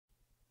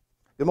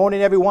Good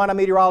morning, everyone. I'm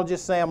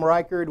meteorologist Sam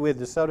Reichard with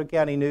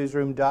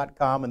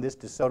DeSotoCountyNewsroom.com and this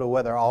DeSoto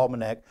Weather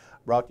Almanac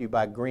brought to you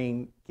by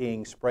Green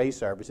King Spray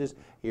Services.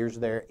 Here's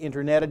their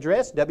internet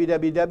address,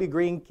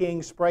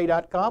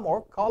 www.greenkingspray.com,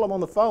 or call them on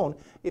the phone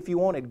if you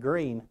want it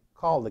green.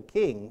 Call the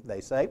king, they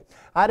say.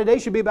 High today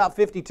should be about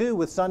 52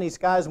 with sunny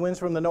skies, winds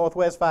from the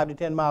northwest 5 to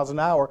 10 miles an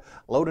hour.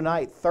 Low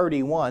tonight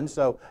 31,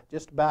 so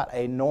just about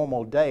a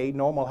normal day.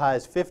 Normal high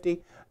is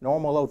 50,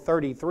 normal low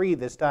 33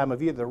 this time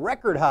of year. The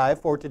record high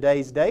for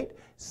today's date,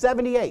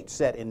 78,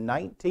 set in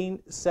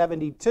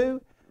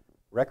 1972.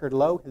 Record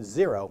low,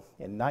 0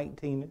 in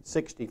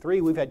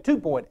 1963. We've had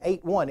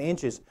 2.81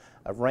 inches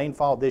of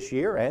rainfall this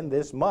year and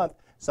this month.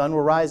 Sun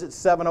will rise at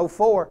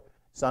 7:04.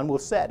 Sun will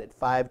set at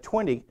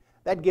 5:20.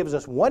 That gives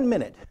us 1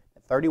 minute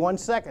and 31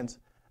 seconds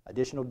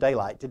additional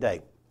daylight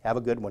today. Have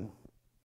a good one.